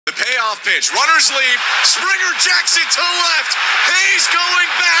payoff pitch. Runners leave. Springer jacks it to left. Hayes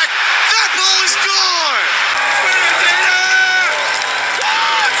going back. That ball is gone. Spinner's in there.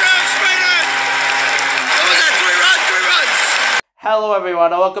 George Spinner. What was that? 3 runs. Hello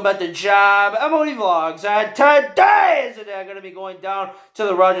everyone, and welcome back to JabCraft Vlogs. And today is the day I'm going to be going down to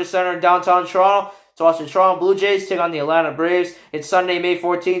the Rogers Center in downtown Toronto to watch the Toronto Blue Jays take on the Atlanta Braves. It's Sunday, May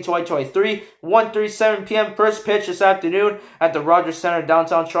 14, 2023, 1:37 p.m. First pitch this afternoon at the Rogers Center in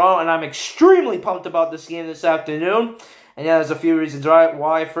downtown Toronto, and I'm extremely pumped about this game this afternoon. And yeah, there's a few reasons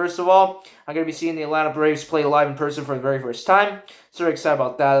why. First of all, I'm going to be seeing the Atlanta Braves play live in person for the very first time. So very excited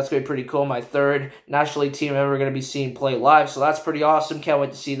about that. That's going to be pretty cool. My third National League team I'm ever going to be seeing play live. So that's pretty awesome. Can't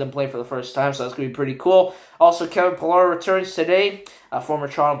wait to see them play for the first time. So that's going to be pretty cool. Also, Kevin Pillar returns today. Former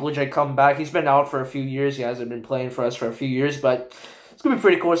Toronto Blue Jay coming back. He's been out for a few years. He hasn't been playing for us for a few years. But it's going to be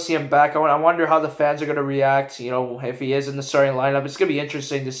pretty cool to see him back. I wonder how the fans are going to react, you know, if he is in the starting lineup. It's going to be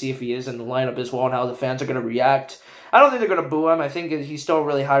interesting to see if he is in the lineup as well and how the fans are going to react. I don't think they're going to boo him. I think he's still a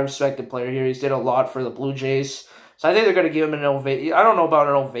really high-respected player here. He's did a lot for the Blue Jays. So I think they're going to give him an ovation. I don't know about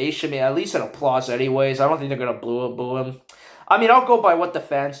an ovation. I mean, at least an applause anyways. I don't think they're going to boo him. I mean, I'll go by what the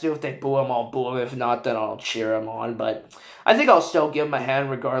fans do. If they boo him, I'll boo him. If not, then I'll cheer him on. But I think I'll still give him a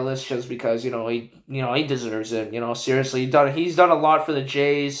hand regardless, just because, he deserves it. Seriously, he's done a lot for the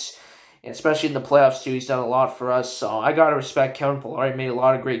Jays, especially in the playoffs too. He's done a lot for us. So I got to respect Kevin Pillar. He made a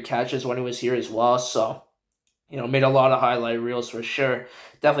lot of great catches when he was here as well. So, made a lot of highlight reels for sure.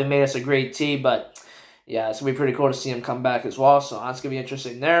 Definitely made us a great team, but yeah, it's going to be pretty cool to see him come back as well, so that's going to be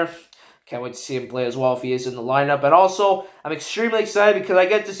interesting there. Can't wait to see him play as well if he is in the lineup. And also, I'm extremely excited because I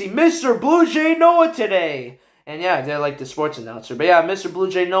get to see Mr. Blue Jay Noah today. And yeah, they're like the sports announcer. But yeah, Mr. Blue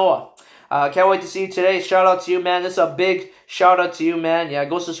Jay Noah. Can't wait to see you today. Shout out to you, man. This is a big shout out to you, man. Yeah,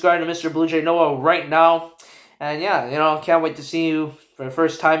 go subscribe to Mr. Blue Jay Noah right now. And yeah, can't wait to see you for the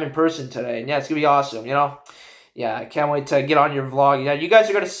first time in person today. And yeah, it's going to be awesome, Yeah, I can't wait to get on your vlog. Yeah, you guys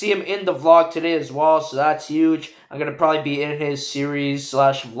are going to see him in the vlog today as well, so that's huge. I'm going to probably be in his series /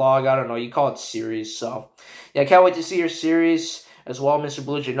 vlog. I don't know, you call it series. So, yeah, can't wait to see your series as well, Mr.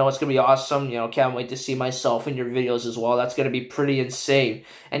 Blue Jay. No, it's going to be awesome. Can't wait to see myself in your videos as well. That's going to be pretty insane.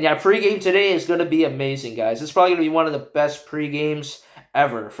 And yeah, pregame today is going to be amazing, guys. It's probably going to be one of the best pregames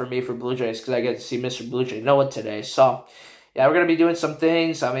ever for me for Blue Jays because I get to see Mr. Blue Jay Noah today. So, yeah, we're going to be doing some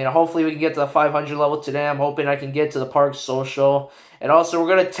things. I mean, hopefully we can get to the 500 level today. I'm hoping I can get to the Park Social. And also, we're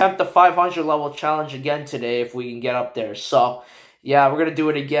going to attempt the 500 level challenge again today if we can get up there. So, yeah, we're going to do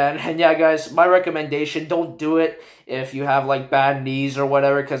it again. And yeah, guys, my recommendation, don't do it if you have, like, bad knees or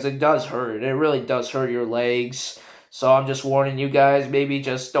whatever, because it does hurt. It really does hurt your legs. So I'm just warning you guys, maybe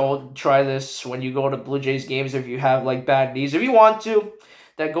just don't try this when you go to Blue Jays games if you have, like, bad knees. If you want to,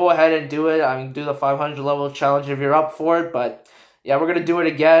 then go ahead and do it. I mean, do the 500 level challenge if you're up for it. But yeah, we're going to do it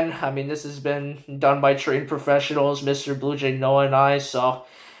again. I mean, this has been done by trained professionals, Mr. Blue Jay Noah and I. So,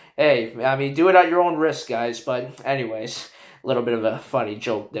 hey, I mean, do it at your own risk, guys. But anyways, a little bit of a funny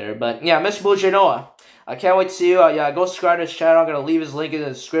joke there. But yeah, Mr. Blue Jay Noah, I can't wait to see you. Yeah, go subscribe to his channel. I'm going to leave his link in the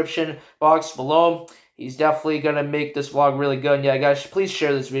description box below. He's definitely going to make this vlog really good. And yeah, guys, please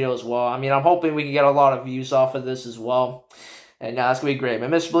share this video as well. I mean, I'm hoping we can get a lot of views off of this as well. And yeah, that's going to be great. Man,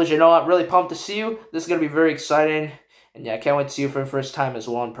 Mr. Blue Jay Noah, I'm really pumped to see you. This is going to be very exciting. And yeah, I can't wait to see you for the first time as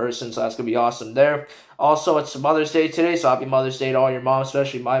well in person. So that's going to be awesome there. Also, it's Mother's Day today. So happy Mother's Day to all your moms,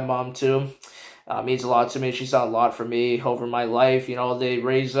 especially my mom too. Means a lot to me. She's done a lot for me over my life. They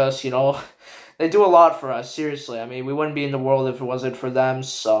raised us, They do a lot for us, seriously. I mean, we wouldn't be in the world if it wasn't for them.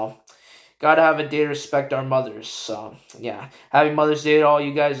 So, gotta have a day to respect our mothers. So, yeah. Happy Mother's Day to all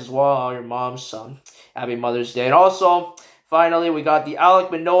you guys as well, all your moms. So, happy Mother's Day. And also, finally, we got the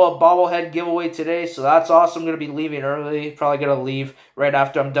Alek Manoah bobblehead giveaway today, so that's awesome. I'm going to be leaving early. Probably going to leave right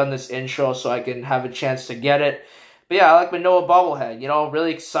after I'm done this intro so I can have a chance to get it. But yeah, Alek Manoah bobblehead,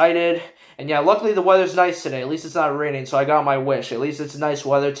 really excited. And yeah, luckily the weather's nice today. At least it's not raining, so I got my wish. At least it's nice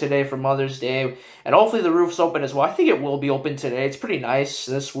weather today for Mother's Day. And hopefully the roof's open as well. I think it will be open today. It's pretty nice.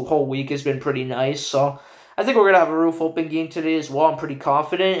 This whole week has been pretty nice, so I think we're going to have a roof open game today as well. I'm pretty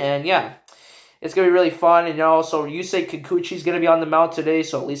confident, and yeah. It's going to be really fun, and also Yusei Kikuchi's going to be on the mound today,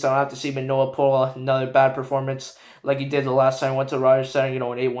 so at least I don't have to see Manoah pull another bad performance like he did the last time I went to Rogers Center. An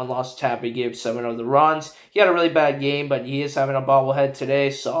 8-1 loss to Tampa. He gave 7 of the runs. He had a really bad game, but he is having a bobblehead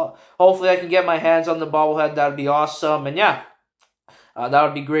today, so hopefully I can get my hands on the bobblehead. That would be awesome, and yeah. That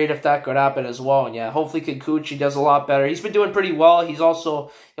would be great if that could happen as well. And yeah, hopefully Kikuchi does a lot better. He's been doing pretty well. He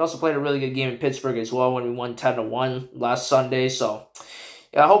also played a really good game in Pittsburgh as well when we won 10-1 last Sunday, so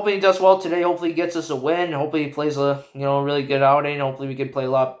yeah, hopefully he does well today. Hopefully he gets us a win. Hopefully he plays a really good outing. Hopefully we can play a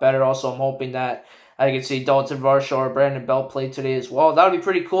lot better. Also, I'm hoping that I can see Dalton Varsho or Brandon Belt play today as well. That would be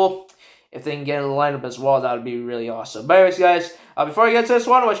pretty cool. If they can get in the lineup as well, that would be really awesome. But anyways, guys, before I get to this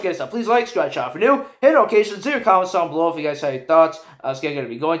one, I want you guys to please like, subscribe, channel for new, hit notifications, leave your comments down below if you guys have any thoughts. This game going to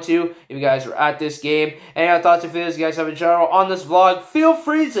be going to, if you guys are at this game. Any other thoughts and feelings you guys have in general on this vlog, feel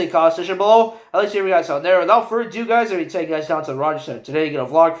free to leave a comment section below. I'd like to hear you guys out there. Without further ado, guys, I'm going to take you guys down to the Rogers Center today to get a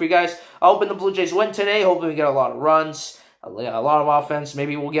vlog for you guys. I hope the Blue Jays win today. Hoping we get a lot of runs. A lot of offense.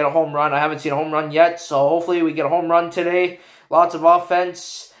 Maybe we'll get a home run. I haven't seen a home run yet, so hopefully we get a home run today. Lots of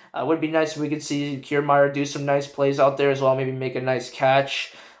offense. It would be nice if we could see Kiermaier do some nice plays out there as well. Maybe make a nice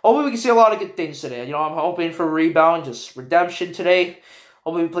catch. Hopefully we can see a lot of good things today. You know, I'm hoping for a rebound, just redemption today.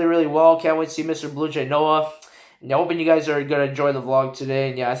 Hopefully we play really well. Can't wait to see Mr. Blue Jay Noah. And hoping you guys are going to enjoy the vlog today.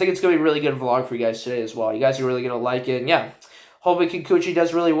 And yeah, I think it's going to be a really good vlog for you guys today as well. You guys are really going to like it. And yeah, hoping Kikuchi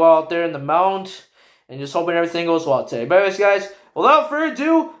does really well out there in the mound. And just hoping everything goes well today. But anyways, guys, without further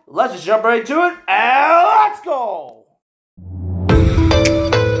ado, let's just jump right into it. And let's go!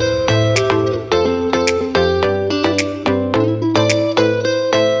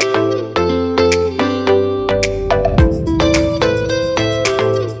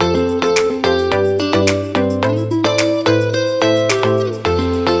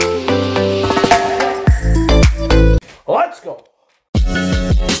 Let's go!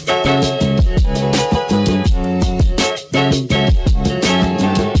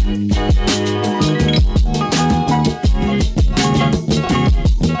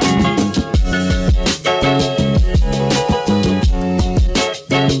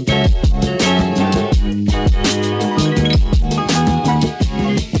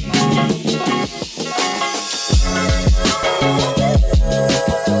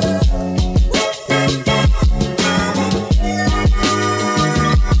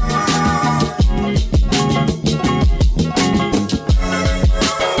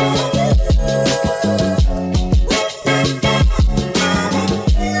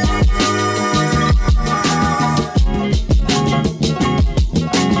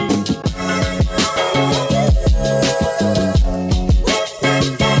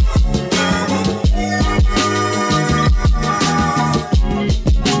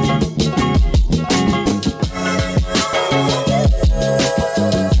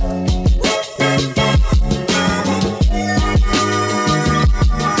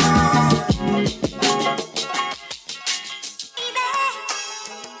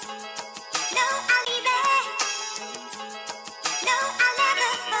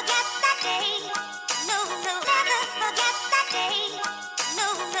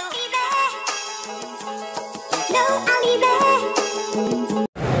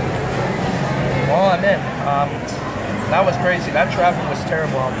 Well, I'm in. That was crazy. That traffic was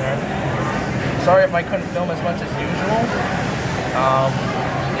terrible out there. Sorry if I couldn't film as much as usual.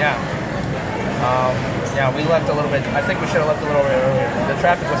 Yeah, we left a little bit. I think we should have left a little bit earlier. The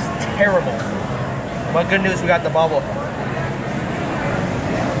traffic was terrible. But good news, we got the bubble.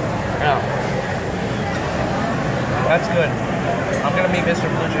 Yeah. That's good. I'm going to meet Mr.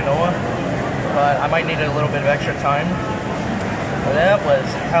 Blue Jay Noah, but I might need a little bit of extra time. But that was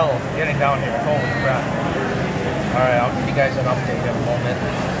hell getting down here. Holy crap. Alright, I'll give you guys an update in a moment.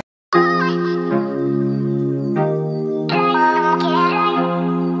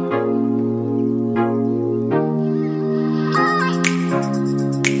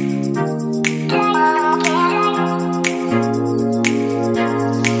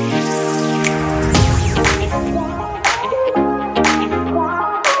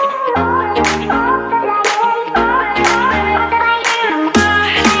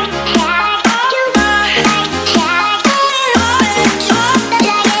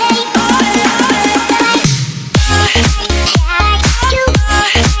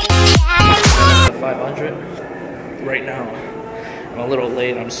 Right now, I'm a little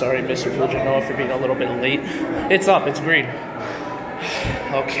late. I'm sorry, Mr. Blue Jay Noah, for being a little bit late. It's up, it's green.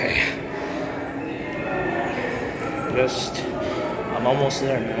 Okay. I'm almost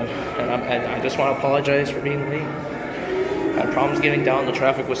there, man. And I just want to apologize for being late. I had problems getting down. The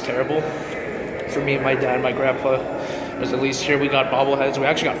traffic was terrible. For me and my dad, my grandpa was at least here. We got bobbleheads. We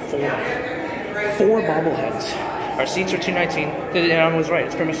actually got four bobbleheads. Our seats are $219, and I was right.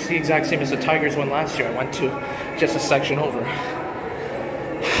 It's pretty much the exact same as the Tigers one last year. I went to just a section over.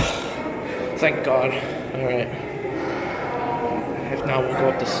 Thank God. All right. If not, we'll go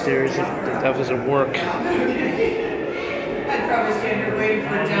up the stairs if that doesn't work. I'd probably stand here waiting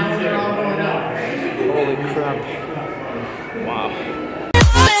for a down. They're all going up. Holy crap. Wow.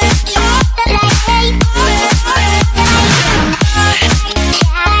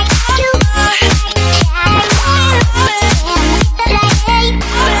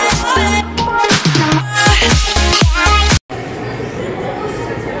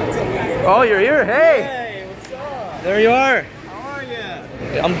 Oh, you're here. Hey. Hey, what's up? There you are. How are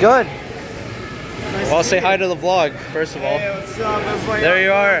you? I'm good. Nice Well, say hi to the vlog, first of all. Hey, what's up, everybody? There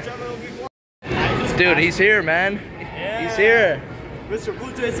you are. Dude, he's here, man. Yeah. He's here. Mr.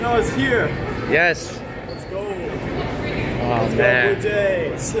 Blue Jays now is here. Yes. Let's go. Oh, Let's man. go, Blue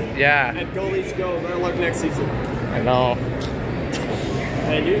Jays. Yeah. And go, Leafs, go. Better luck next season. I know.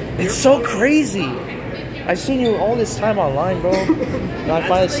 And you? It's so crazy. I've seen you all this time online, bro. Now I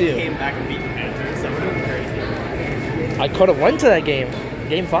finally see you. Came back and beat the Panthers. That would have been crazy. I could have went to that game.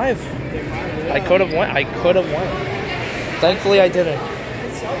 Game 5. I could have won. Thankfully, I didn't.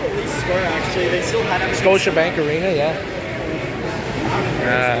 I saw the Leafs score, actually. They still had everything. Scotiabank Arena, yeah.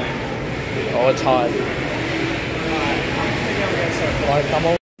 Oh, it's hot. Want to come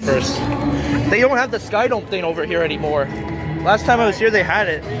over first? They don't have the Sky Dome thing over here anymore. Last time I was here, they had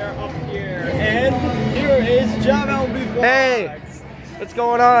it. We are up here, and here is JabCraft. Hey, what's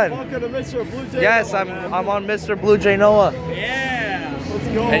going on? Welcome to Mr. Blue Jay. Yes, Noah, I'm man. on Mr. Blue Jay Noah. Yeah, let's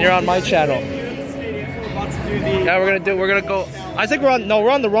go. And you're on my channel. Yeah, we're gonna go. I think we're on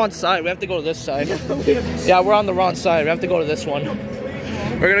the wrong side. We have to go to this side. Yeah, we're on the wrong side. We have to go to this one.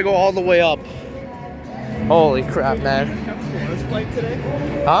 We're gonna go all the way up. Holy crap, man.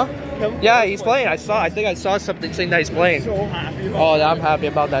 Huh? Yeah, he's playing. I think I saw something saying that he's playing. So happy about Oh, I'm happy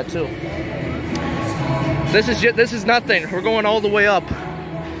about that too. This is nothing. We're going all the way up.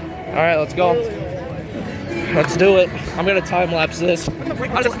 All right, let's go. Let's do it. I'm gonna time lapse this.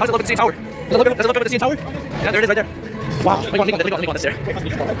 How's it look at the CN Tower? Does it look up at the CN Tower? Yeah, there it is right there. Wow. Let me go on this there.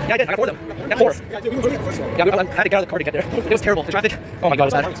 Yeah, I did. I got 4 of them. Yeah, 4. Yeah, I had to get out of the car to get there. It was terrible. The traffic. Oh my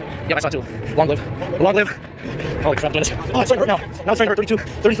god, it was bad. Yeah, I saw it too. Long live. Long live. Holy crap, doing this. Oh, it's starting to hurt now. Now it's starting to hurt. 32,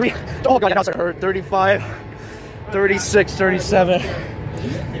 33. Oh god, yeah, now it's starting to hurt. 35, 36, 37.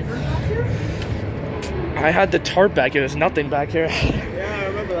 I had the tarp back here. There's nothing back here. Yeah, I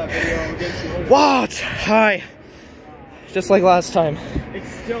remember that video. Wow, it's high. Just like last time. It's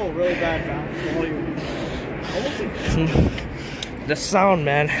still really bad now. The sound,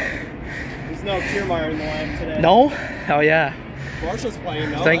 man. There's no Kiermaier in the line today. No? Oh yeah. Marshall's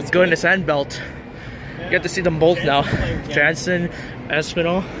playing now. Thank goodness, and Belt. Yeah. You get to see them both now. Playing again. Jansen,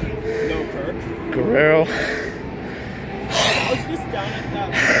 Espinal, No Kirk. Guerrero. I was just down at that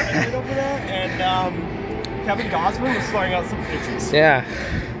exit over there, and Kevin Gosman was throwing out some pitches. Yeah.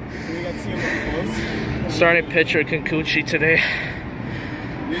 We got to see him up close. Starting pitcher Kikuchi today.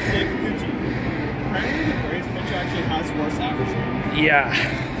 You say Kikuchi. Apparently the Braves pitcher actually has worse average. Yeah.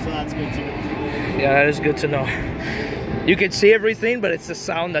 So that's good too. Yeah, that is good to know. You can see everything, but it's the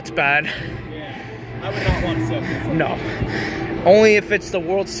sound that's bad. Yeah. I would not want to sit up here. No. Only if it's the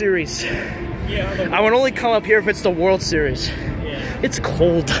World Series. Yeah. I would only come up here if it's the World Series. Yeah. It's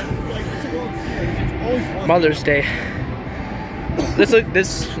cold. It's like it's a World Series. It's always one. Mother's Day. This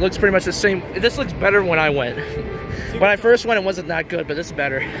looks pretty much the same. This looks better when I went. When I first went, it wasn't that good, but this is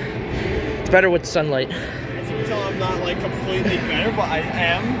better. It's better with sunlight. As you can tell, I'm not like completely better, but I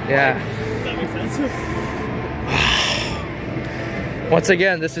am. Yeah. Does that make sense? Once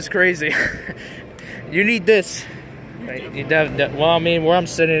again, this is crazy. You need this. Right, you well, I mean, where I'm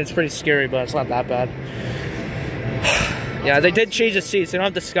sitting, it's pretty scary, but it's not that bad. Yeah, they did change the seats. They don't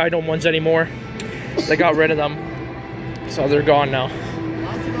have the Sky Dome ones anymore. They got rid of them. So they're gone now.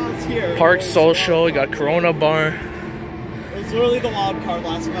 Here. Park Social, we got Corona Bar. It was literally the wild card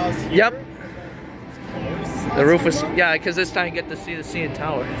last time I was here. Yep. The roof was, yeah, because this time you get to see the CN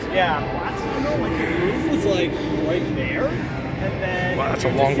Tower. Yeah, last time though, like the roof was like right there. And then Wow, that's a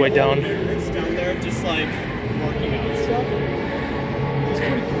long way down. It's down there just like working out and stuff. It was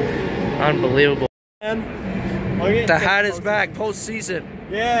pretty cool. Unbelievable. And The hat is back, postseason.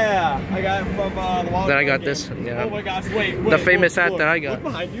 Yeah, I got it from the wild Then I card got this, game. yeah. Oh my gosh, wait, The famous hat look, that I got.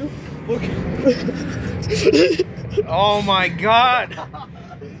 Look behind you. Look. Oh my god!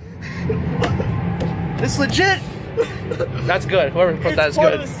 This legit! That's good. Whoever put that is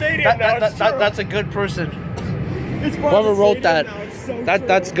part good. of the stadium now, it's true. That's a good person. It's part Whoever of the wrote stadium that, now, it's so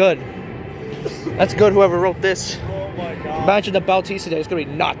that's true. good. That's good. Whoever wrote this. Oh my god. Imagine the Bautista Day. It's gonna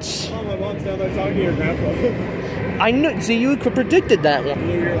be nuts. Oh, my mom's down there talking to your grandpa. I knew. See, you predicted that one.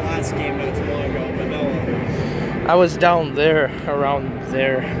 Blew your last game not too long ago, but no. I was down there, around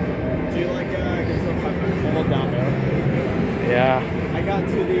there. Do you like almost down there? Yeah. I got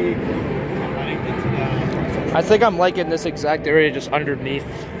to the. I didn't get to that. I think I'm liking this exact area just underneath,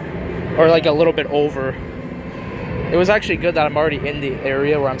 or like a little bit over. It was actually good that I'm already in the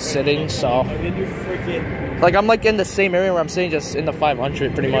area where I'm sitting, so. And then you freaking. Like I'm like in the same area where I'm sitting, just in the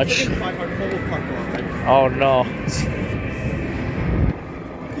 500 pretty much. 500 total parking lot, right? Oh no.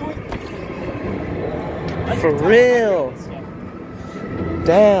 For real.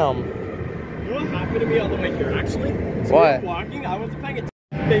 Damn. know what happened to me on the way here, actually? So What? we were walking, I wasn't paying attention.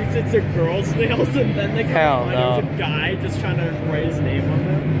 Thinks it's a girl's nails, and then they Hell come no. find there's a guy just trying to write his name on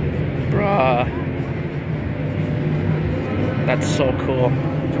them. Bruh. That's so cool.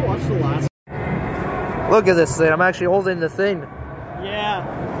 Did you watch the last? Look at this thing. I'm actually holding the thing. Yeah.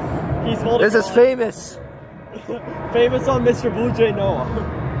 He's holding This is on. famous. Famous on Mr. Blue Jay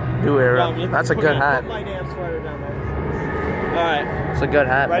Noah. New era. Yeah, I'm just That's a putting good hat. my damn sweater down there. Alright. It's a good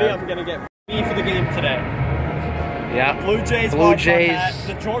hat, Ready? man. I'm gonna get me for the game today. Yeah. Blue Jays. Blue Hot Jays. Hat,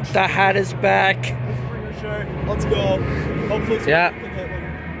 the George. The hat is back. Shirt. Let's go. Hopefully, Yeah. can hit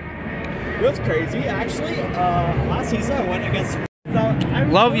one. You know what's crazy? Actually, last season I went against. I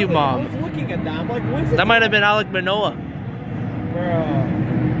was Love you, looking- Mom. I was looking at that. I'm like, when's That might have been Alec Manoah.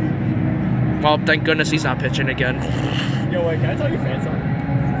 Well, thank goodness he's not pitching again. Yo, wait, can I tell your fans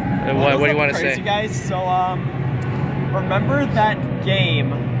something? What do you want to say? Guys, so remember that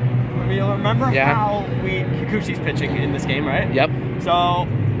game? Remember how Kikuchi's pitching in this game, right? Yep. So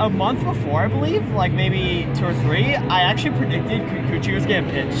a month before, I believe, like maybe 2 or 3, I actually predicted Kikuchi was gonna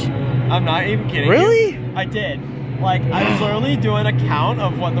pitch. I'm not even kidding. Really? You. I did. Like I was literally doing a count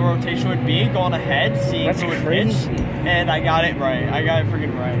of what the rotation would be, going ahead, seeing That's who would crazy. pitch, and I got it right. I got it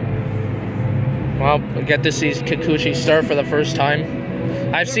freaking right. Well, I get to see Kikuchi start for the first time.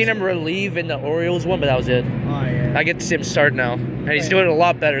 I've seen him relieve in the Orioles one, but that was it. Oh yeah. I get to see him start now, and he's doing a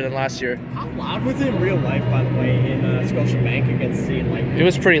lot better than last year. How loud was it in real life, by the way, in Scotiabank against the Lightning? It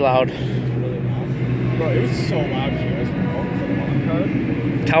was pretty loud. Really loud. Bro, it was so loud here as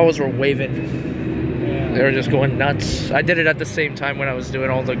well. Towels were waving. Yeah. They were just going nuts. I did it at the same time when I was doing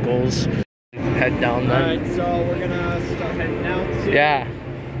all the goals. Head down then. Alright, so we're gonna start heading out to Yeah.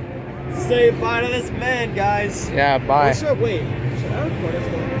 say bye to this man, guys. Yeah, bye. Should I record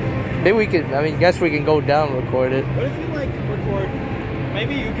this one? Maybe we could, I mean, guess we can go down and record it. What if you like record,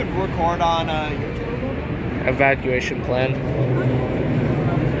 maybe you could record on your channel? Evacuation plan.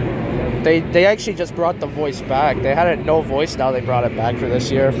 They actually just brought the voice back. They had it no voice, now they brought it back for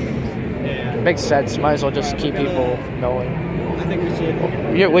this year. Yeah. Makes sense. Might as well just keep people knowing. I think we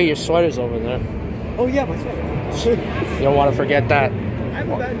should. Wait, your sweater's over there. Oh yeah, my sweater. You don't want to forget that. I have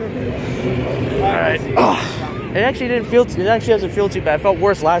a bad memory. Alright. It actually didn't feel. It actually doesn't feel too bad. It felt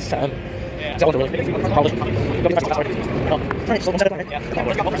worse last time. Yeah.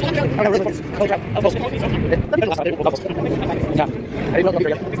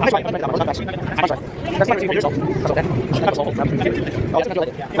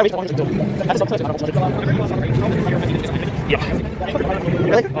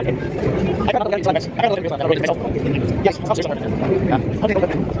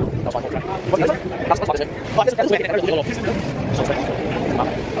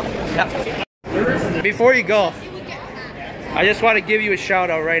 Before you go, I just want to give you a shout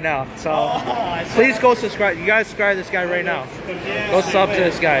out right now. So please go subscribe. You guys subscribe to this guy right now. Go sub to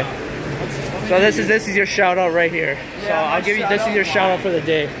this guy. So this is your shout out right here. So I'll give you this is your shout out for the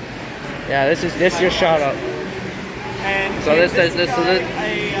day. Yeah, this is your shout out. And So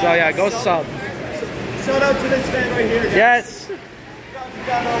so yeah, go sub. Shout out to this man right here, guys. Yes.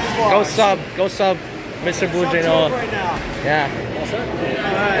 Go sub, Mr. Blue Jay Noah. Right now. Yeah.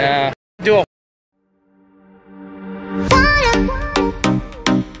 Alright. Yeah. Do a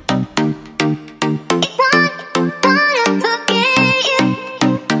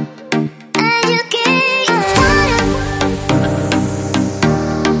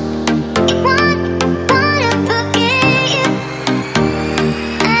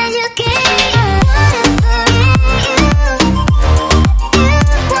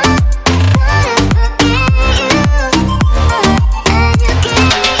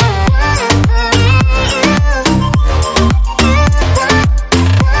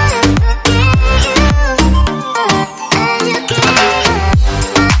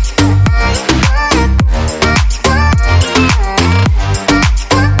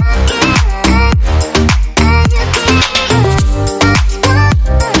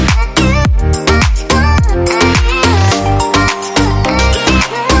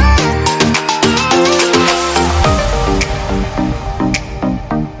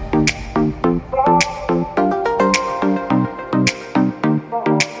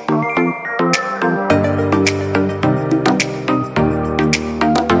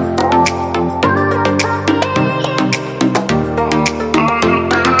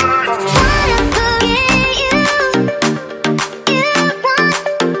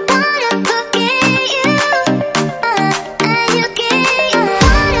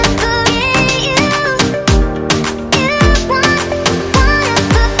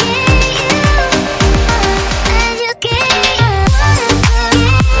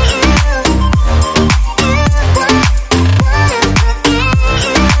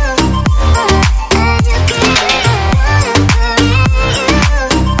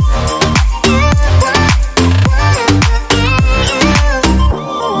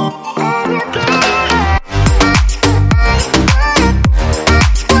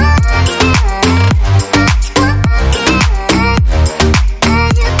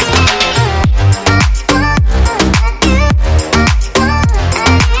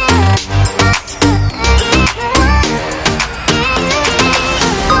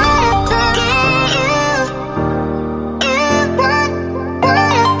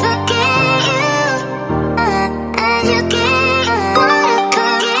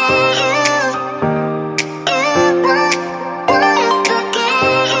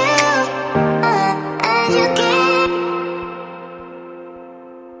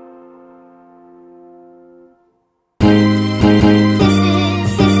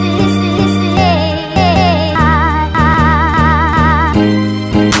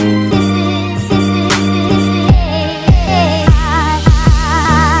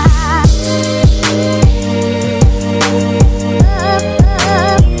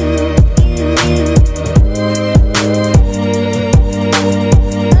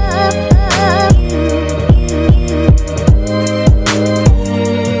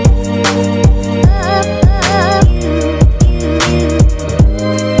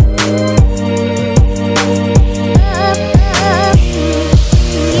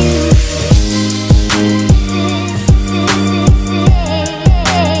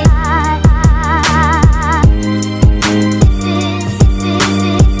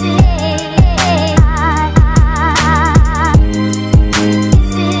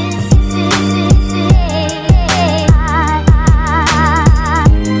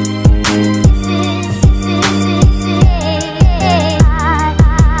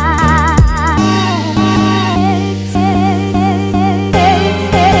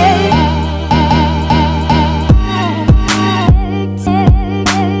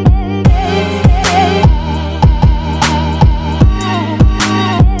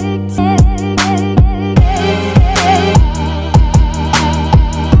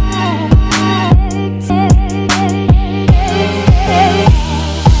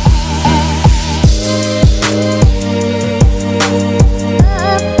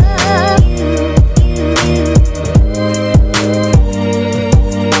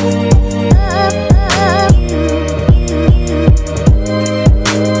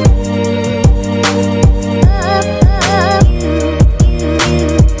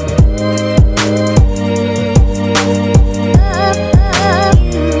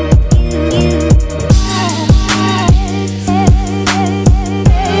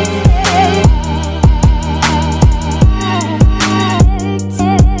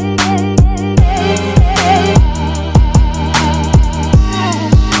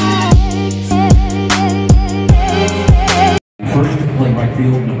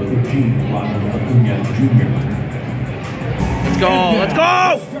let's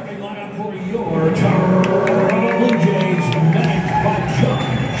go! Starting lineup for your Toronto Blue Jays, managed by John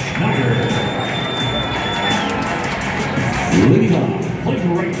Schneider. Leading off, playing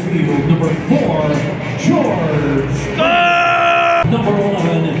right field, number 4, George. Number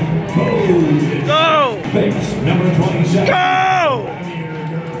 11, Bode. Go! Base, number 27. Go!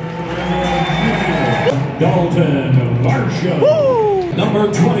 Dalton Varsha. Woo! Number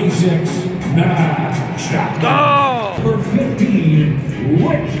 26, Matt Chapman. Go! Number 15,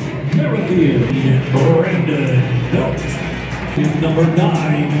 Rick Merrifield. Brandon Belt. Number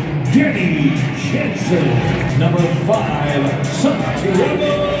 9, Danny Jensen. Number 5,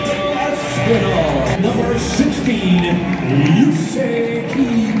 Santiago Espinal. Number 16, Yusei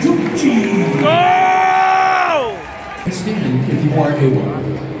Kikuchi. Go! Stand if you are able.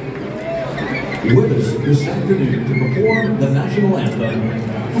 With us this afternoon to perform the national anthem,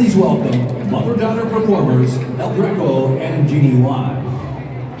 please welcome mother-daughter performers El Greco and Jeannie Wise.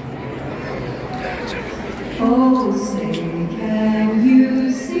 Oh, say, can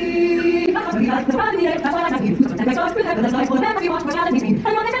you see?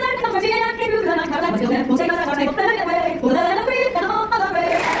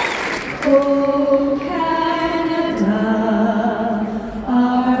 Oh, Canada,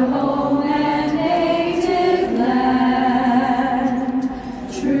 our home and native land,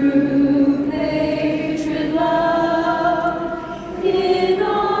 true patriot love in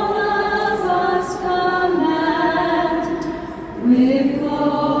all of us command. With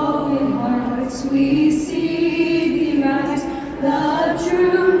glowing hearts we see thee rise, the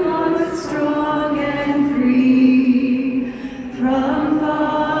true North, strong and free. From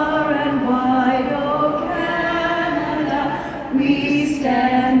far and wide, oh Canada, we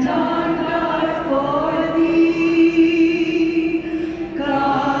stand on guard for thee.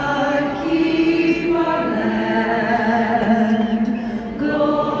 God keep our land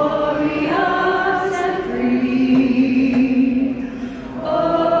glorious and free.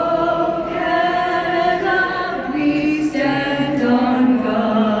 Oh Canada, we stand on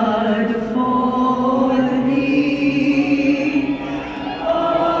guard for thee.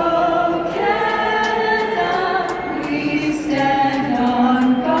 Oh Canada, we stand on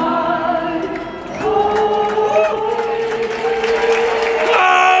guard for Go!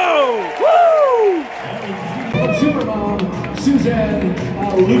 Woo! Supermom, Suzanne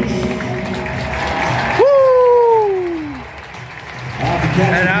Luch. Woo!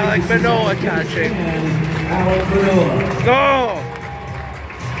 And Alec Manoa catching. Alec Manoa. Go!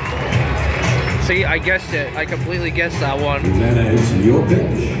 See, I guessed it. I completely guessed that one. Susanna, it's your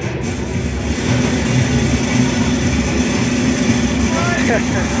pitch.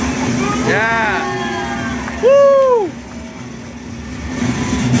 Yeah! Woo!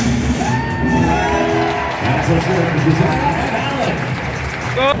 That's what's good. Susanna and Alec.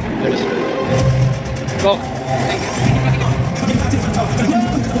 Go! Go! Go!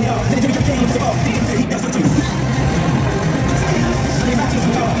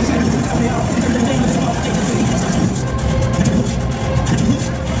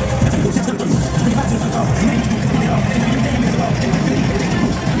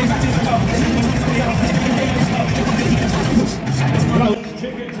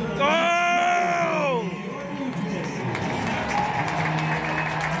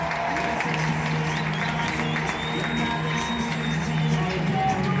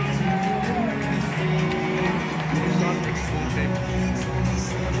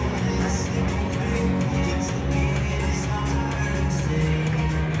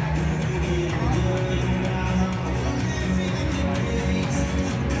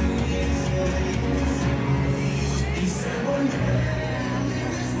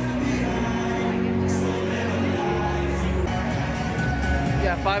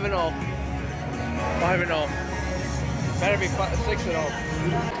 Yeah, 5-0. 5-0. Better be 6-0.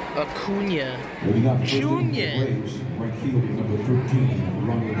 Acuna. Moving up, Junior. Braves, right field number 13,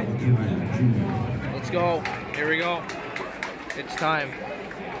 Ronald Acuna Jr. Let's go. Here we go. It's time.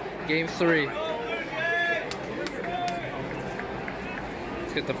 Game 3.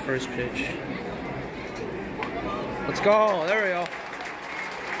 Let's get the first pitch. Let's go. There we go.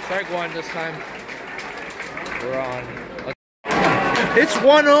 Strike one this time. We're on. It's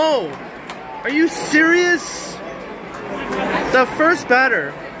 1-0. Are you serious? The first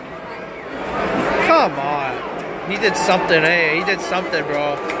batter. Come on. He did something, hey. He did something,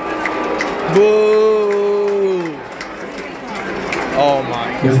 bro. Boo. Oh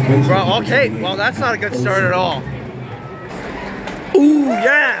my. Bro, okay. Well, that's not a good start at all. Ooh,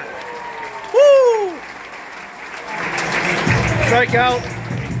 yeah. Woo. Strike out.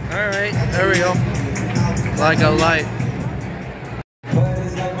 All right. There we go. Like a light.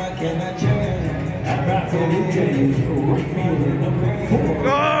 At bat for the Blue Jays, right fielder number 4.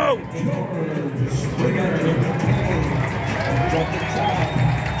 Go! George Springer. Drop the top.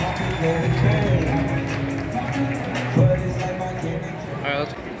 Alright,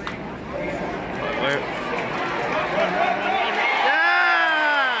 let's go. Yeah!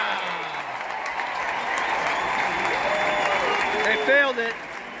 They failed it.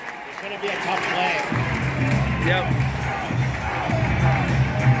 It's gonna be a tough play. Yep.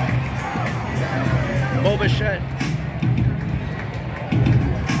 Boba shit.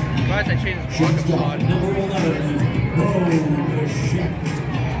 Glad they changed the walk-up Shortstop spot. number 11, Boba Shit.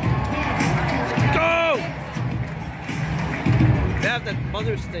 Go! They have the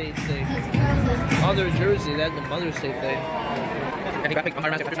Mother's Day thing. On their jersey, they have the Mother's Day thing.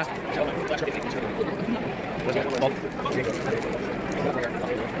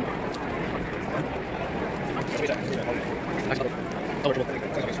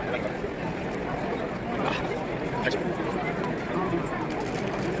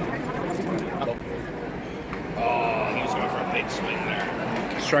 Oh, he was going for a big swing there.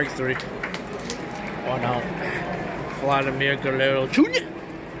 Strike 3. Oh no. Vladimir Guerrero Jr.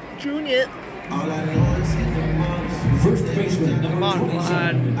 Jr. First baseman Come number on,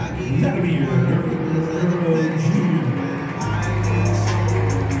 27, Vlad. Vladimir Guerrero Jr.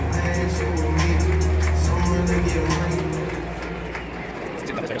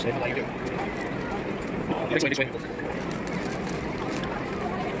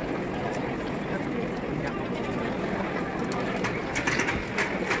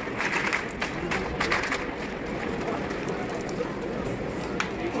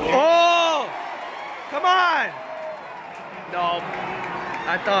 Oh! Come on! No.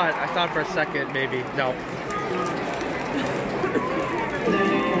 I thought for a second maybe. No.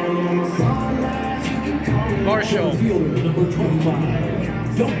 Marshall. Fielder number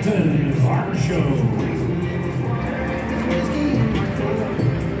 25, Dalton Marshall.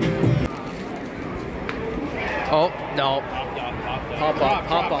 Oh, no. Pop up,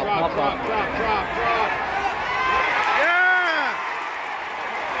 pop up, pop up. Yeah!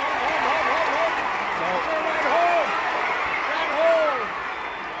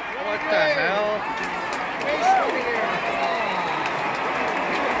 What the hell?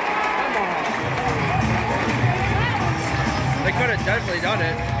 They could have definitely done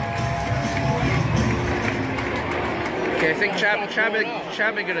it. Okay, I think Chapman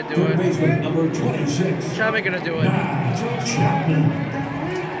gonna do Third it. baseman number 26, Chapman gonna do it. Matt Chapman.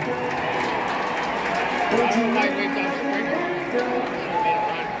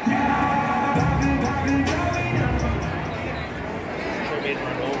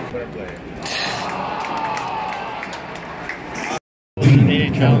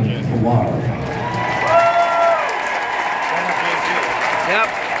 Yep.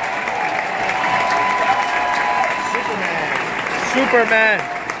 Superman.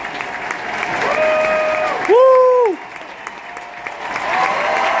 Woo!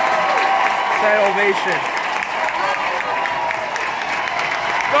 That ovation.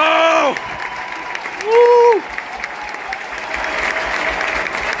 Go! Woo!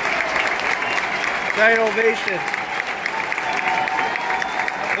 That ovation.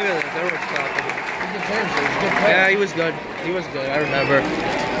 Look at this, everyone's clapping. Yeah, he was good. He was good, I remember.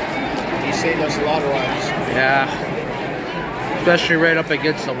 He saved us a lot of runs. Yeah. Especially right up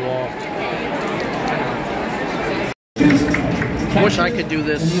against the wall. I wish I could do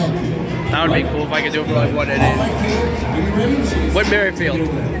this. That would be cool if I could do it for like 1 inning. What Merrifield?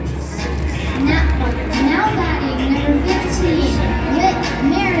 Now batting, number 15, Whit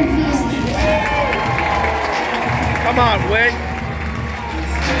Merrifield. Come on, Whit.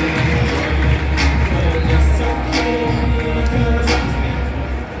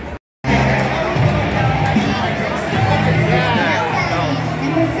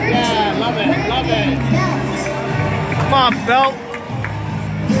 Yeah, love it, love it. Come on, Belt.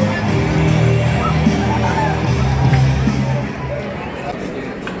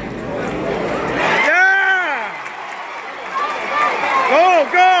 Yeah! Go,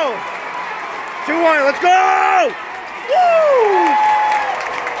 go! 2-1, let's go! Woo!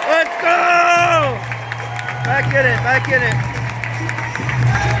 Let's go! Back in it, back in it.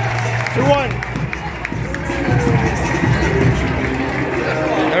 2-1.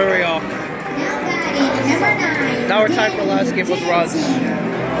 There we go. Now batting, number 9. Now we're tied for last game with runs.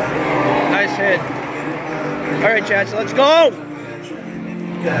 Nice hit. Alright, Chad, let's go!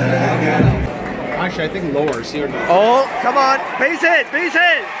 Actually, I think lower. See or no? Oh, come on. Base hit, base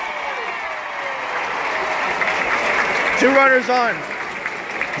hit! 2 runners on.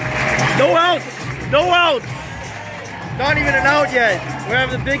 No outs! No outs! Not even an out yet. We have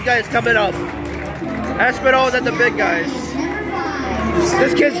the big guys coming up. Espinal's at the big guys.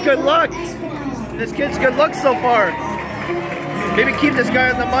 This kid's good luck. This kid's good luck so far. Maybe keep this guy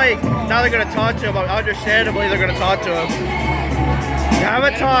on the mic. Now they're gonna talk to him. Understandably, they're gonna talk to him. Have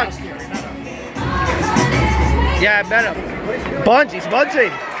a talk. Yeah, I met him. Bunt, he's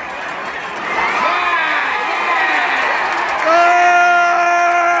bunting. Oh!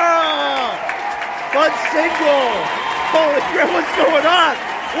 Bunt single. Holy crap, what's going on?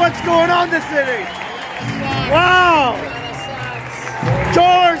 What's going on this inning? Wow!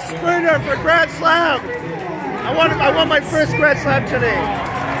 George Springer for Grand Slam. I won my first Grand Slam today.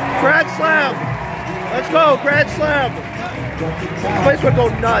 Grand Slam. Let's go, Grand Slam. This place would go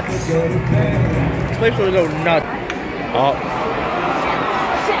nuts. This place would go nuts. Oh.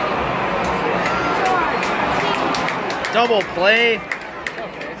 Double play.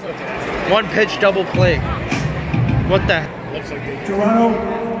 One pitch double play. What the? Toronto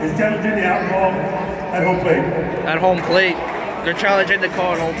is challenging the outlaw at home plate. At home plate. They're challenging the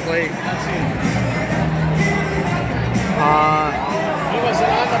call at home plate. He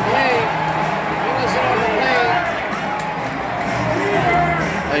wasn't on the plate. He wasn't on the plate.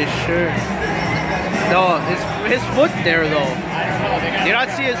 Are you sure? No, his foot there though. I don't know. Do you not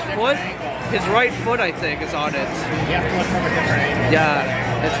see his foot? His right foot, I think, is on it. You have to look from a different angle.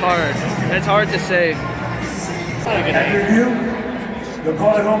 Yeah, it's hard. It's hard to say. At review, the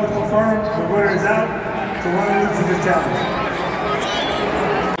call at home is confirmed. The winner is out. Toronto loses the challenge.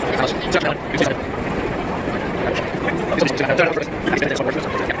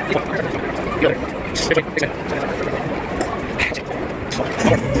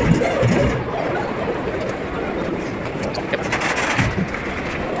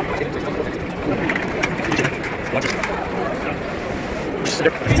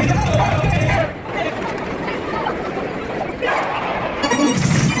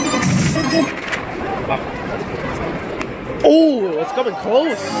 Oh, it's coming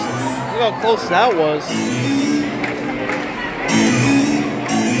close. Look how close that was.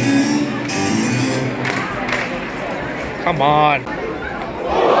 Come on.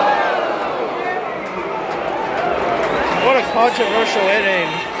 What a controversial inning.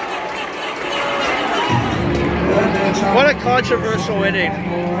 What a controversial inning.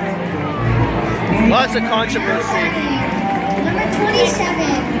 Lots of controversy. Number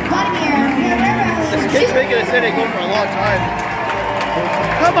 27, Vladimir. This kid's making this inning go for a long time.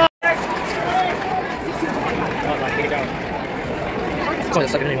 Come on! It's only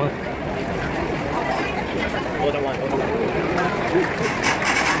the second inning, one. Hold on, hold on.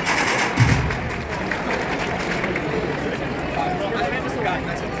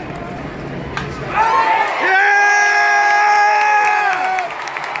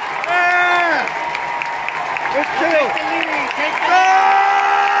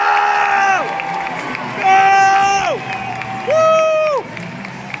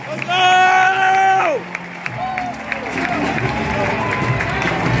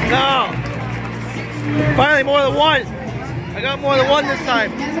 Finally, more than one. I got more than one this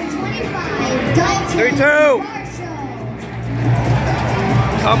time. Number 25, 3-2.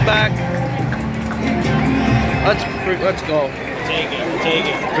 Come back. Let's go. Take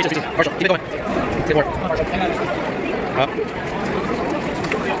it. Marshall, keep it going. Take more. Up.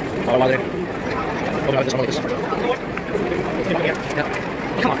 Follow while there. Open out this one like this. Yeah.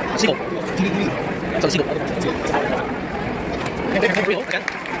 Come on, seagull. So the seagull. Again.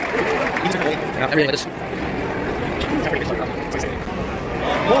 Yeah, everything like this.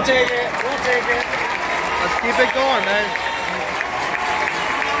 We'll take it. Let's keep it going, man.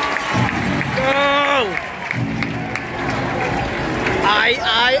 Go! I.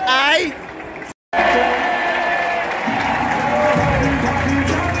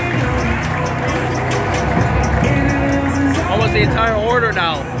 Almost the entire order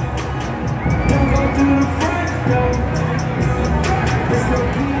now.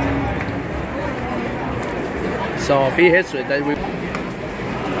 So if he hits it, then we.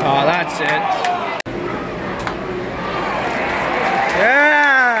 Oh, that's it. Yeah!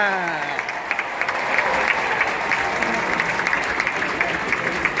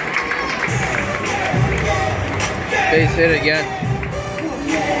 Base hit again.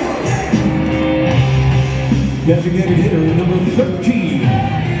 Designated hitter number 13,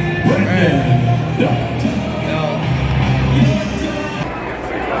 Brandon Dutt.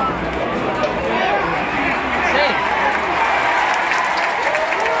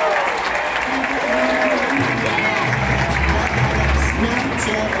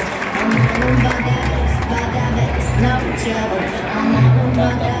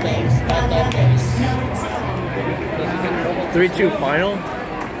 3-2 final.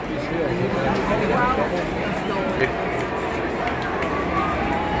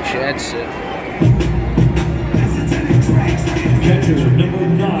 That's it. Catcher number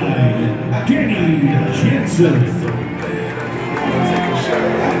 9, Danny Jansen.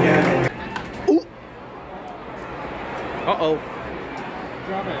 Ooh. Uh-oh.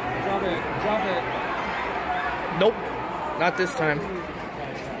 Drop it, drop it, drop it. Nope. Not this time.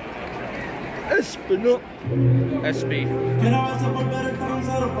 Espino. SB.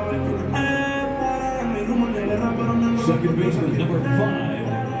 Second baseman number 5,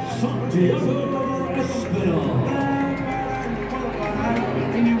 Santiago Espinal.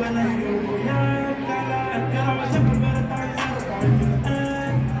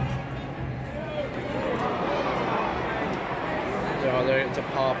 Oh, there, it's a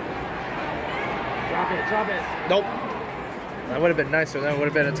pop. Drop it, drop it. Nope. That would have been nicer. That would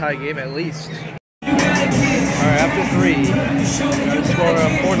have been a tie game at least. Alright, after 3. Gotta score a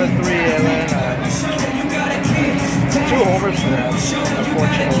 4-3 Atlanta. 2 homers for them,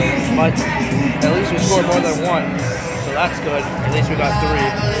 unfortunately. But at least we scored more than 1. So that's good. At least we got 3.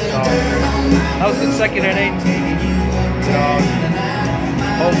 So that was the second inning. So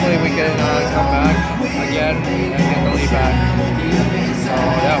hopefully we can come back again and get the lead back. So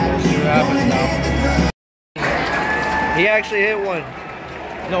yeah, we'll see what happens now. He actually hit one.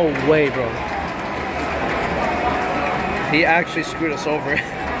 No way, bro. He actually screwed us over.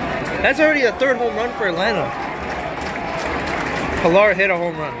 That's already a 3rd home run for Atlanta. Pilar hit a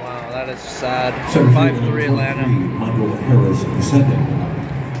home run. Wow, that is sad. 5-3 Atlanta. Michael Harris, second.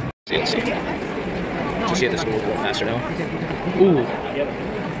 Let's see. Just see if this will go faster now. Ooh.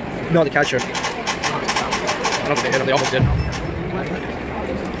 No, the catcher. I don't think they hit him. They almost did.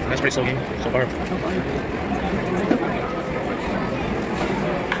 That's pretty slow game so far.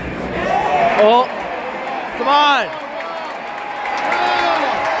 Oh, come on!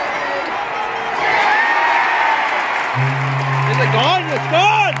 Is it gone? It's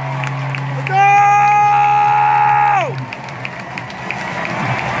gone! Let's go!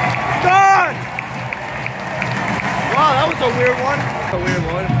 It's gone! Wow, that was a weird one. A weird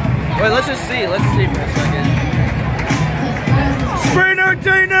one. Wait, let's just see. Let's see for a second. Sprinter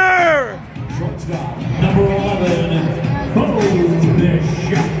Diner! Shortstop number 11, Bo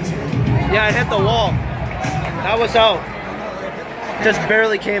Bichette. Yeah, it hit the wall. That was out. Just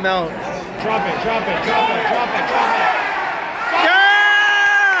barely came out. Drop it, drop it, drop it, drop it, drop it.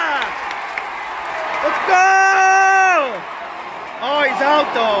 Yeah! Let's go! Oh, he's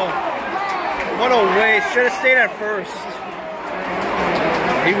out though. What a waste. Should have stayed at first.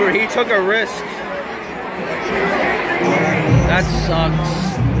 He took a risk. That sucks.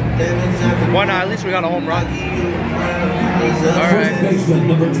 Why not? At least we got a home run. Alright.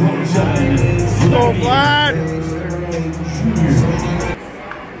 Go, Vlad!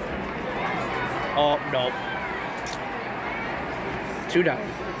 Oh, no. 2 down.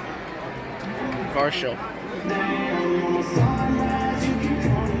 Varsho.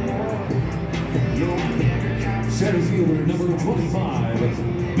 Center fielder number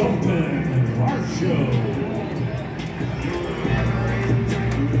 25, Dalton Varsho.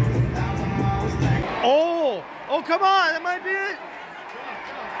 Oh! Oh, come on! That might be it!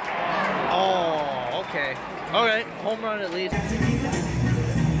 Oh, okay. Alright, home run at least.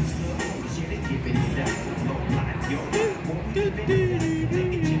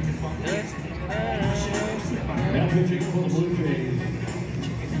 Now pitching for the Blue Jays,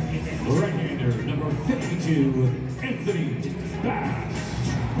 right-hander number 52, Anthony Bass.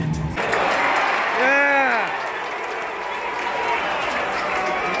 Yeah!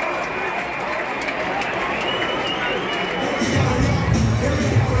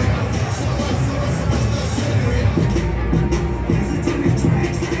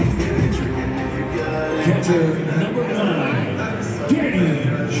 Catcher number 9, Danny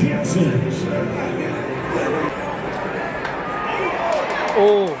Jansen.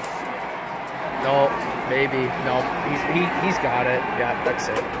 Oh. No, maybe. No. He's got it. Yeah, that's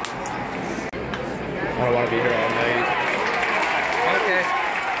it. I don't want to be here all night. Okay.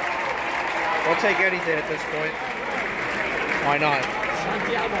 We'll take anything at this point. Why not?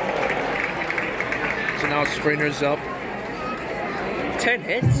 So now Springer's up. 10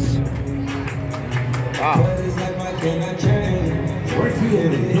 hits? Wow. Right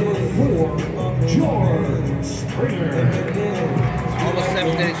fielder number 4, George Springer. Almost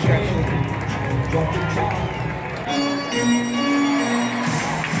 7 minute stretch.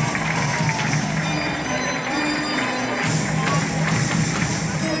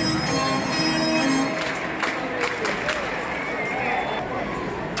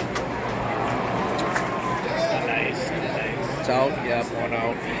 Nice, nice. that one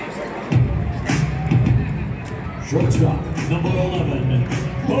out. Shortstop, number 11,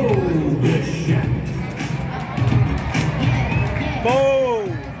 Bo Bichette. Bo!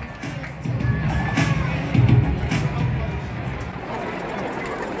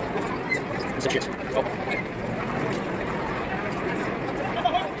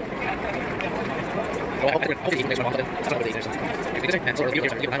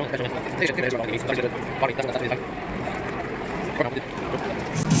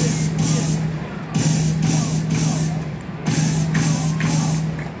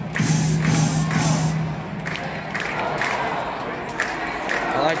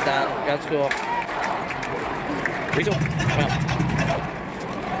 I like that. That's cool.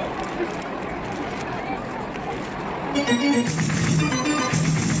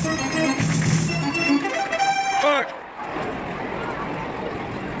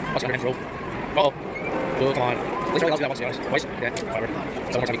 Oh, come on. At least I want to twice. Yeah, whatever.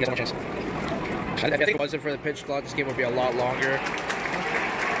 Someone time, one chance. I think if it wasn't for the pitch clock, this game would be a lot longer.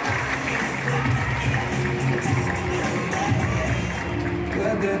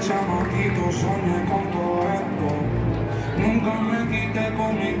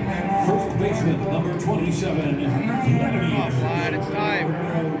 First baseman, number 27, Vlad, it's time.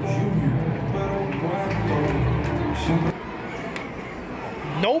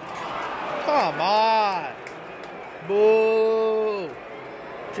 Nope. Come on. Boo.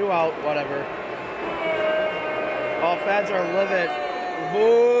 2 out, whatever. All fans are livid.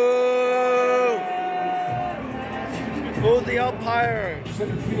 Boo. Boo the umpire.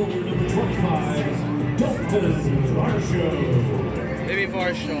 center fielder, number 25, Dalton Varsho. Maybe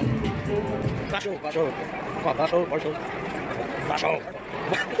Varsho. Varsho. Come on, Varsho.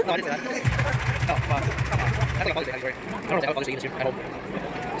 No, I didn't say that. Oh, fuck. I think I'll say that, sorry. I don't know if I'll say this year. I hope.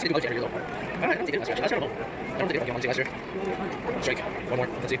 Let's see if we go to I don't think they did last year. I don't know. I don't think they did last year. Strike. One more.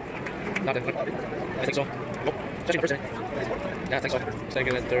 Let's see. Not in. I think so. Nope. Especially in first inning. Yeah, I think so.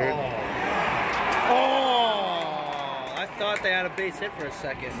 Second and third. Oh! I thought they had a base hit for a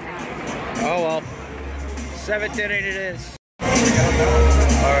second. Oh well. 7th inning it is.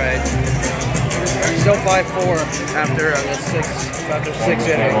 Alright. Still 5-4 after 6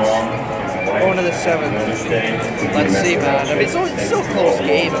 innings. Going to the 7th. Let's see, man. I mean, it's still a close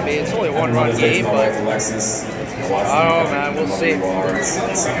game. I mean, it's only a 1-run game, but I don't know, man. We'll see.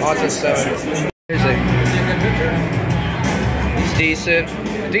 On to 7th. Here's it. He's decent.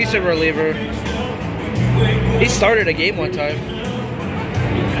 Decent reliever. He started a game one time.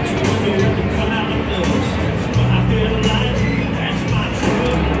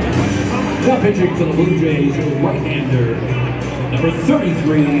 Now pitching for the Blue Jays, right-hander, number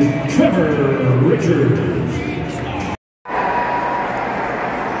 33, Trevor Richards.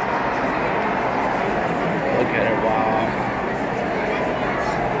 Look at it, wow.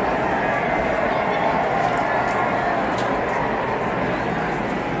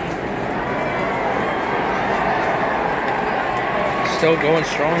 Still going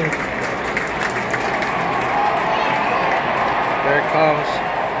strong. There it comes.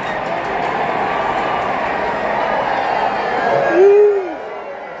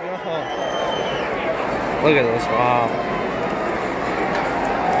 Look at this, wow.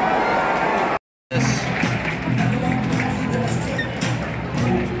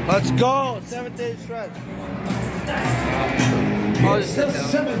 Let's go! 7th inning stretch. Oh, just sit down.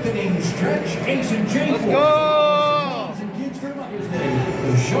 7th inning stretch, Ace and J. Let's go! Kids for Mother's Day.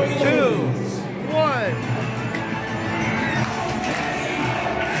 We'll show you 2, 1.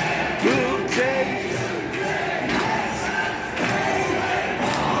 Blue Jays.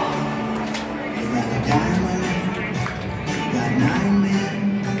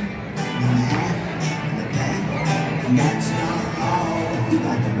 That's not all. You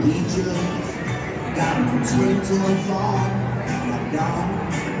got the bleachers, got them from swing to a fall. Like dog,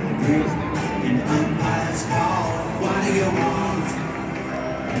 the grip, and the umpire's call. What do you want?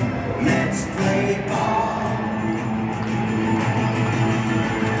 Let's play ball.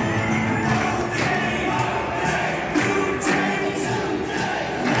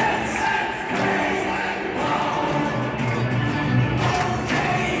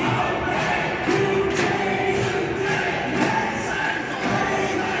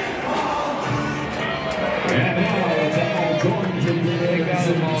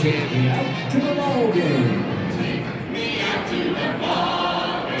 Take me out to the ball game. Take me out to the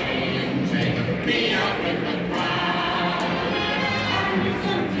ball game. Take me out with the crowd. I'm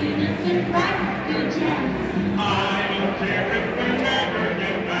something that's a right good job. I don't care if we never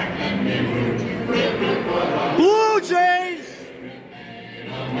get back in the Blue Jays!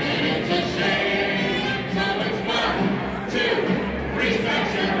 When it's a shame, so it's 1, 2, 3.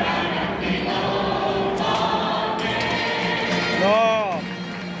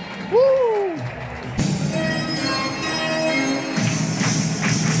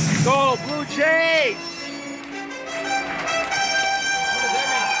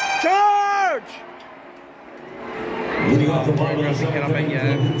 At the bottom of the seventh inning for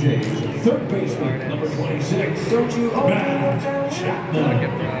the Blue Jays, third baseman, number 26. Don't you Matt Chapman.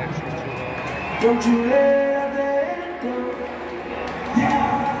 Don't you let go.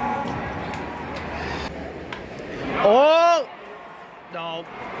 Yeah. Oh! No.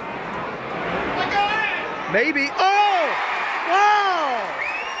 Maybe. Oh! Wow!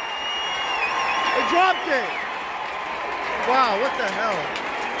 He dropped it. Wow, what the hell?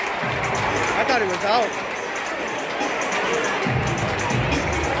 I thought he was out.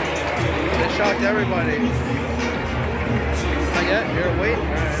 It shocked everybody. Not yet? Here, wait.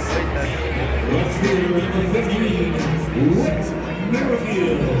 Alright, wait then. Left fielder number 15, Whit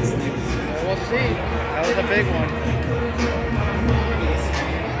Merrifield. We'll see. That was a big one.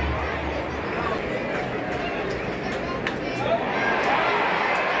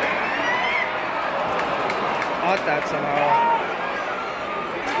 Caught that somehow.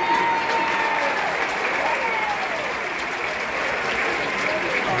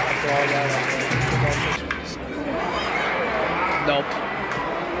 Nope.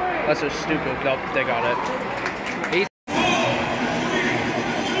 That's so stupid. Nope, they got it. He's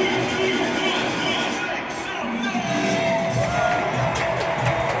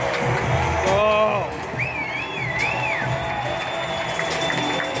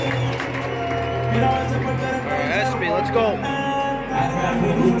let's go. At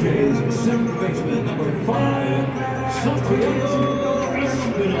the Blue Jays, seventh baseman, number 5, Santiago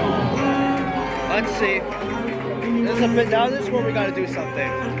Espinal. Let's see. This is a bit, now this is where we gotta do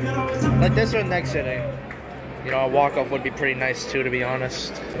something. Like this or next inning. You know, a walk-off would be pretty nice too, to be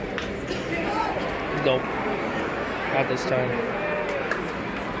honest. Nope. Not this time.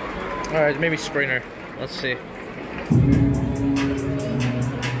 Alright, maybe Springer. Let's see.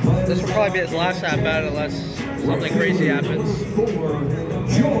 This will probably be his last at-bat unless something crazy happens.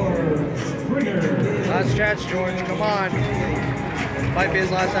 Last chance, George. Come on. Might be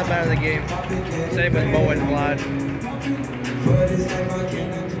his last at-bat of the game. Same with Bo and Vlad.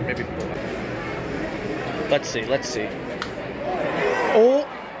 Maybe. Let's see. Let's see. Oh!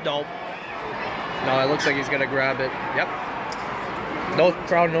 Nope. No, it looks like he's gonna grab it. Yep. No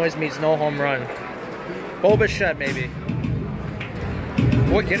crowd noise means no home run. Bo Bichette, maybe.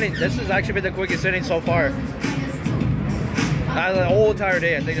 Quick inning. This has actually been the quickest inning so far. The whole entire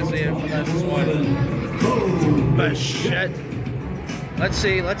day, I think this is one. Bichette. Let's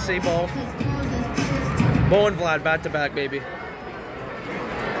see, Bo. Bo and Vlad back to back, baby.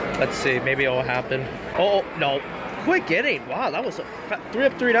 Let's see, maybe it will happen. Oh, no. Quick inning. Wow, that was a 3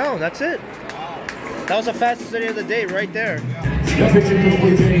 up, 3 down. That's it. That was the fastest inning of the day right there. The pitcher for the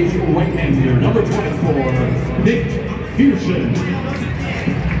Blue Jays, right-hander, number 24, Nick Pearson.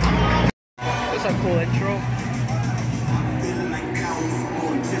 That's a cool intro.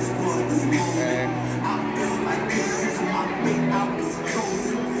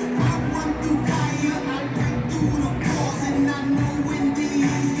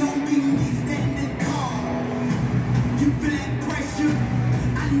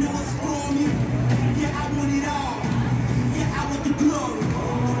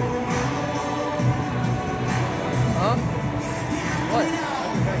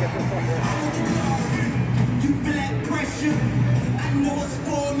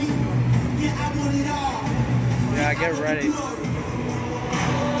 Yeah, get ready.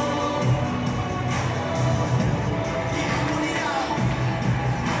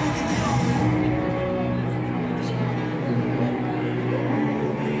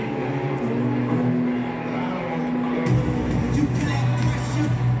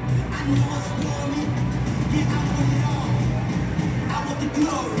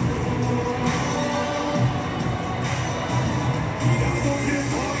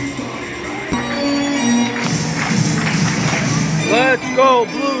 Let's go,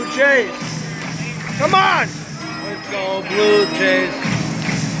 Blue Jays! Come on! Let's go, Blue Jays!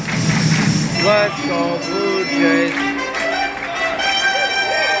 Let's go, Blue Jays!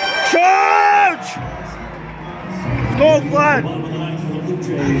 Charge! Go, Vlad!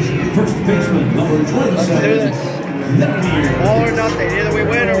 First baseman, number 27. Let's do this. All or nothing. Either we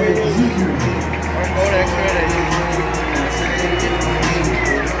win or we lose. Or go to extra innings.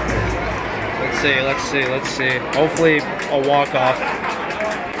 Let's see. Hopefully a walk-off.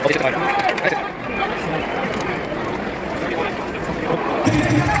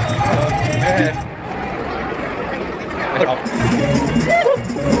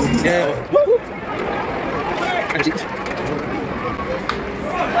 Yeah.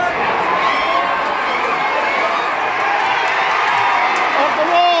 Off the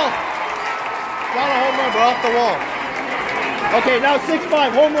wall! Not a home run, but off the wall. Okay, now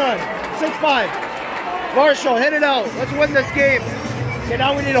 6-5, home run. 6-5. Marshall, hit it out. Let's win this game. Okay,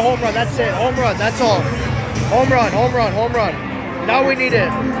 now we need a home run. That's it. Home run. That's all. Home run, home run, home run. Now we need it.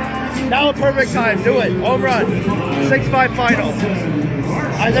 Now a perfect time. Do it. Home run. 6-5 final.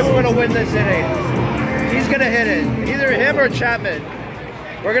 I think we're going to win this inning. He's going to hit it. Either him or Chapman.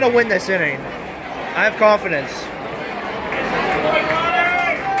 We're going to win this inning. I have confidence.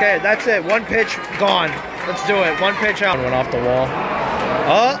 Okay, that's it. One pitch gone. Let's do it. One pitch out. Went off the wall.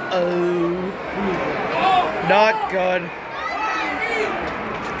 Uh-oh. Not good.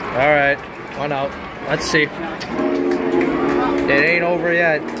 All right. One out. Let's see. It ain't over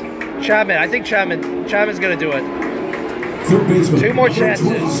yet. Chapman. I think Chapman's going to do it. Third baseman, 2 more chances.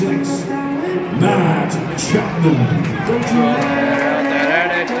 26, Matt Chapman.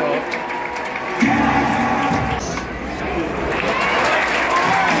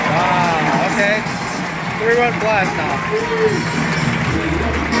 Okay. 3-run blast now.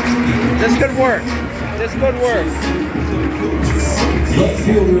 This could work. This could work. Left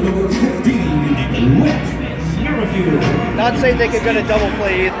fielder number 15, Whit Merrifield. Not saying they could get a double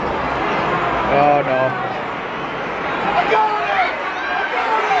play either. Oh no.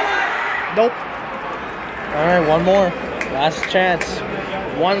 Nope. Alright, one more. Last chance.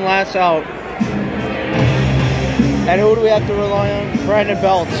 One last out. And who do we have to rely on? Brandon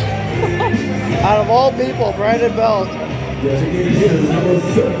Belt. Out of all people, Brandon Belt. Designated hitter number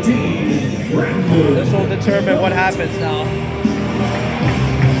 13, Brandon. This will determine what happens now.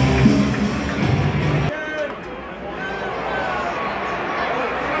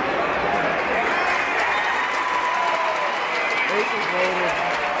 Bases loaded.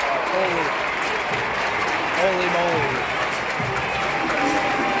 Holy moly.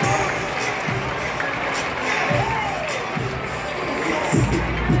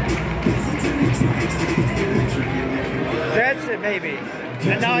 Jansen maybe.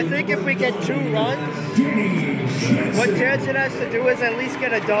 And now I think if we get 2 runs, what Jansen has to do is at least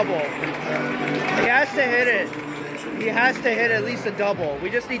get a double. He has to hit it. He has to hit at least a double. We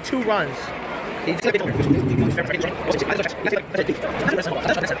just need 2 runs. He just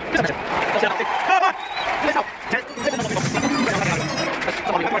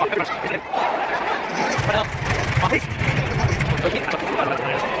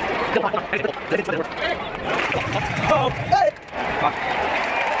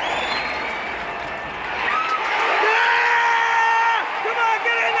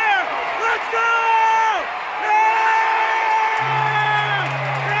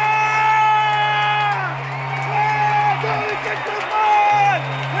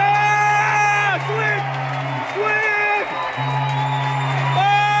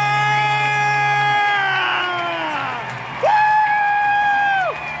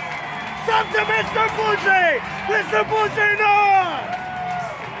Mr. Blue Jay! Mr. Blue Jay Noah!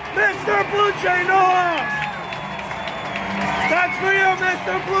 Mr. Blue Jay Noah! That's for you,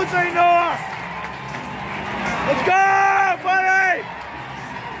 Mr. Blue Jay Noah! Let's go, buddy!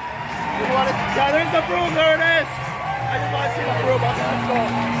 Yeah, there's the broom, there it is! I just want to see the broom, okay, let's go!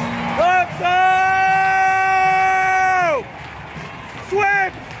 Let's go!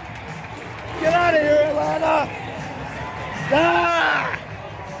 Sweep! Get out of here, Atlanta! Ah!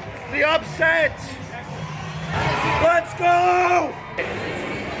 The upset! Let's go!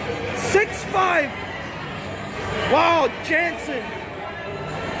 6-5! Wow, Jansen!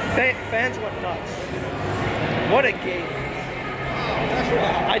 Fans went nuts. What a game.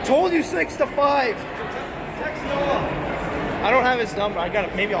 I told you 6-5! I don't have his number.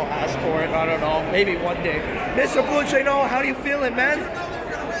 Maybe I'll ask for it. I don't know. Maybe one day. Mr. Blue Jay Noah, how do you feeling, man?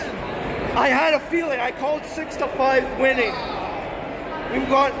 I had a feeling. I called 6-5 winning. We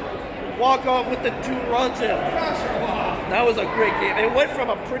got walk off with the 2 runs in. That was a great game. It went from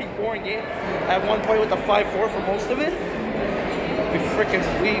a pretty boring game at one point with the 5-4 for most of it. We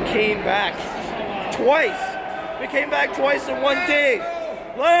came back twice. We came back twice in one day.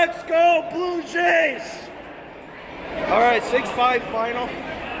 Let's go, Blue Jays! All right, 6-5 final.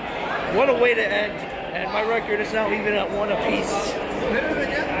 What a way to end. And my record is now even at 1 apiece.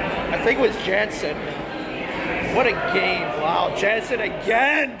 I think it was Jansen. What a game. Wow, Jansen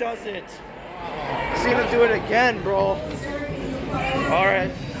again does it. See him do it again, bro. All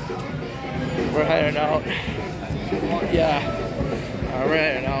right. We're heading out. Yeah. All right,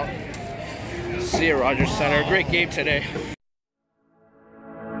 heading out. See you, Rogers Center. Great game today.